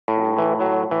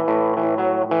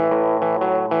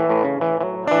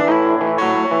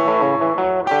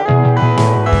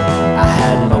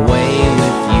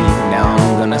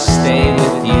stay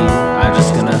with you. I'm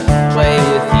just gonna play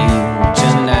with you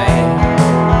tonight.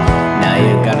 Now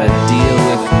you gotta deal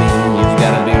with me, you've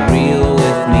gotta be real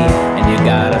with me, and you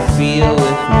gotta feel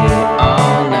with me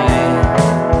all night,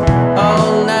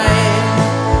 all night,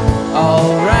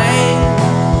 alright.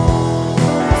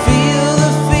 Feel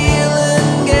the feeling,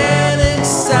 get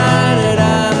excited,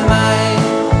 I might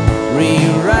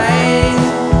rewrite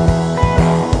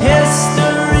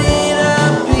history to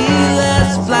be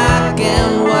less black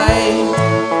and white.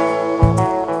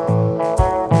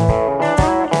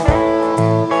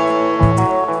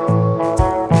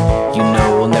 You know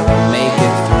we'll never make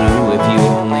it through if you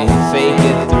only fake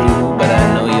it through, but I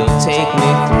know you'll take me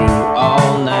through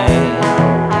all night.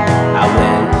 I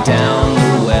went down the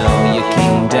well, you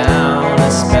came down a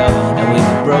spell, and we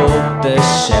broke the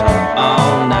shell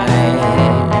all night,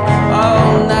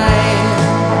 all night,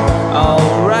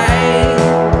 alright.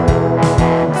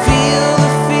 Feel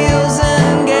the feels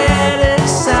and get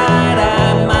excited,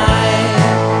 I might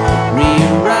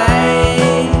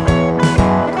rewrite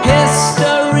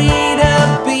history to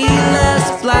be less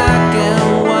black and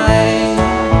white.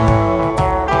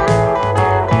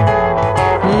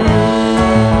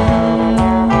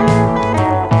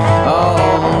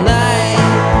 All night,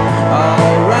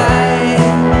 alright.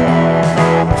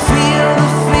 Feel the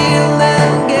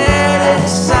feeling, get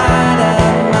excited, I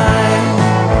might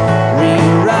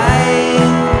rewrite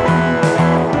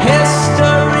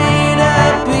history to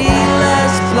be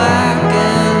less black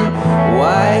and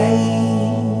white.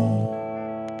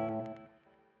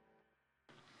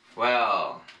 Well,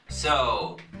 so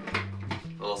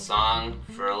little song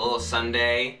for a little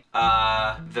Sunday.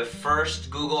 The first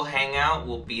Google Hangout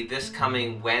will be this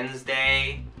coming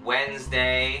Wednesday,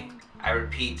 I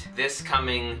repeat, this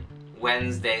coming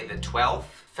Wednesday the 12th,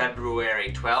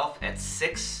 February 12th at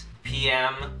 6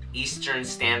 p.m. Eastern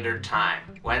Standard Time.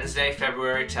 Wednesday,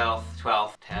 February 12th,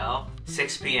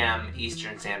 6 p.m.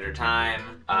 Eastern Standard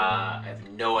Time. I have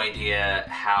no idea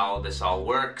how this all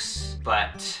works,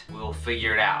 but we'll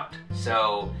figure it out.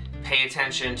 So pay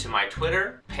attention to my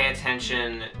Twitter, pay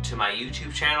attention to my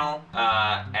YouTube channel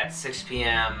at 6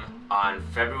 p.m. on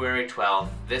February 12th,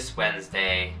 this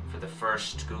Wednesday, for the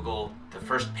first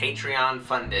Patreon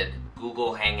funded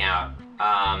Google Hangout.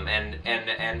 And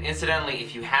incidentally,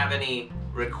 if you have any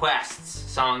requests,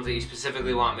 songs that you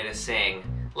specifically want me to sing,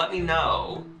 let me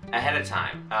know ahead of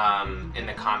time in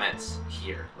the comments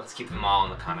here. Let's keep them all in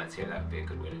the comments here. That would be a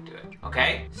good way to do it.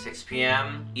 Okay? 6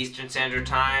 p.m. Eastern Standard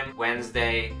Time,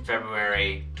 Wednesday,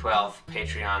 February 12th,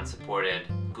 Patreon supported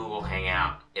Google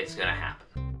Hangout. It's gonna happen.